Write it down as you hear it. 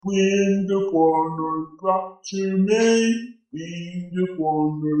When the corner got to me, when the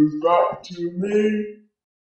corner got to me.